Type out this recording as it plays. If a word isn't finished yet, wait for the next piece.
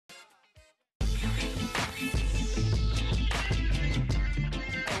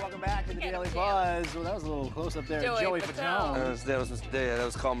Daily Buzz. Well, that was a little close up there. Joey Fatone. That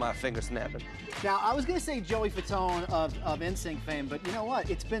was called my finger snapping. Now, I was going to say Joey Fatone of NSYNC fame, but you know what?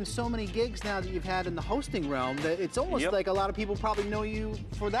 It's been so many gigs now that you've had in the hosting realm that it's almost like a lot of people probably know you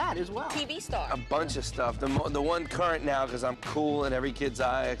for that as well. TV star. A bunch of stuff. The one current now, because I'm cool in every kid's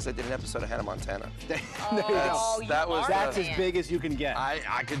eye, because I did an episode of Hannah Montana. That's as big as you can get.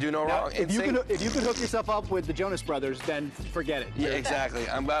 I could do no wrong. If you could hook yourself up with the Jonas Brothers, then forget it. Yeah, exactly.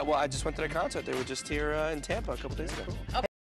 Well, I just went to their concert. They were just here in Tampa a couple days ago.